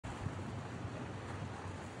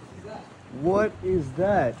What is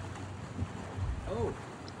that? Oh.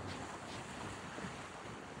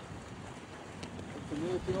 It's a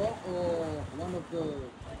meteor or one of the...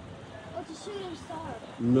 Oh, it's a shooting star.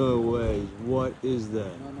 No way. What is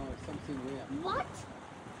that? No, no, it's something weird. What?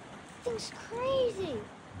 Thing's crazy.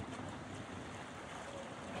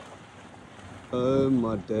 Oh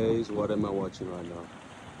my days, what am I watching right now?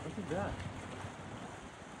 What is that?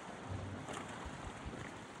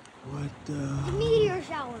 What It's a the... meteor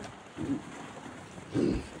shower.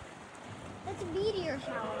 That's a meteor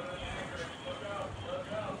shower.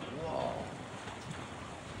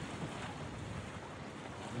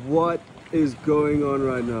 What is going on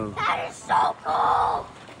right now? That is so cool!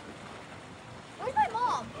 Where's my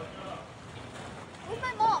mom? Where's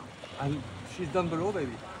my mom? She's down below,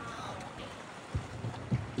 baby.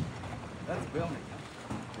 That's burning.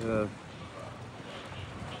 Huh? Yeah.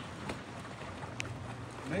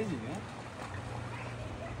 Amazing, huh?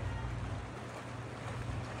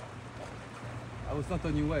 I was not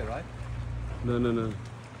on your way, right? No, no, no.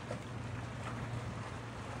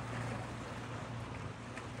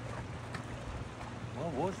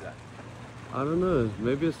 What was that? I don't know.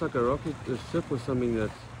 Maybe it's like a rocket, a ship or something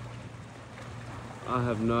that... I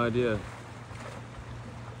have no idea.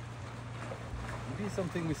 Maybe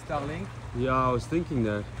something with Starlink. Yeah, I was thinking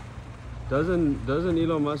that. Doesn't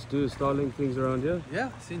Elon Musk do Starlink things around here?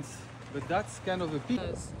 Yeah, but that's kind of a peak.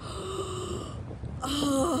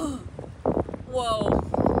 Oh, whoa.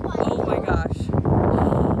 Oh my gosh.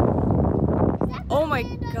 Oh my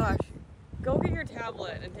gosh. Go get your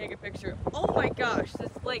tablet and take a picture. Oh my gosh,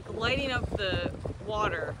 it's like lighting up the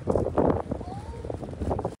water.